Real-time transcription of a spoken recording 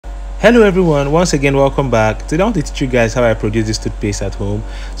Hello everyone, once again welcome back. Today I want to teach you guys how I produce this toothpaste at home.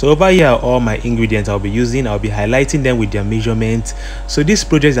 So over here are all my ingredients I'll be using. I'll be highlighting them with their measurements. So this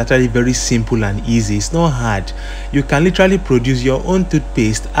project is actually very simple and easy. It's not hard. You can literally produce your own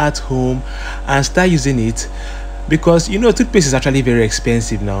toothpaste at home and start using it, because you know toothpaste is actually very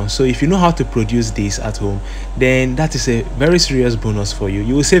expensive now. So if you know how to produce this at home, then that is a very serious bonus for you.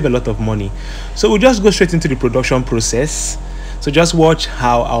 You will save a lot of money. So we'll just go straight into the production process. So just watch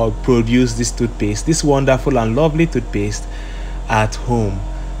how I'll produce this toothpaste, this wonderful and lovely toothpaste at home.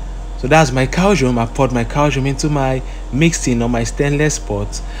 So that's my calcium. I poured my calcium into my mixing on my stainless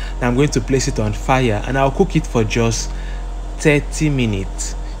pot. Now I'm going to place it on fire and I'll cook it for just 30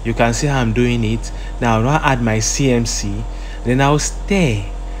 minutes. You can see how I'm doing it. Now I'll now add my CMC, then I'll stir.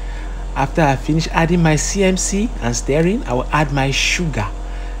 After I finish adding my CMC and stirring, I will add my sugar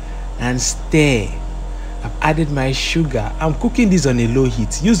and stir. I've added my sugar. I'm cooking this on a low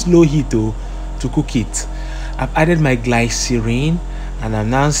heat. Use low heat to cook it. I've added my glycerin and I'm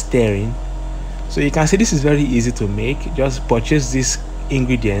now stirring. So you can see this is very easy to make. Just purchase these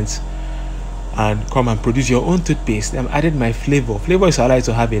ingredients and come and produce your own toothpaste. I've added my flavor. Flavor is allowed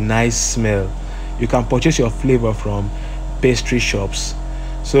to have a nice smell. You can purchase your flavor from pastry shops.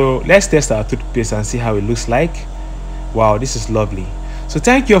 So let's test our toothpaste and see how it looks like. Wow, this is lovely. So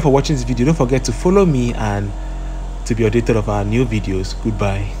thank you all for watching this video. Don't forget to follow me and to be updated of our new videos.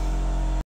 Goodbye.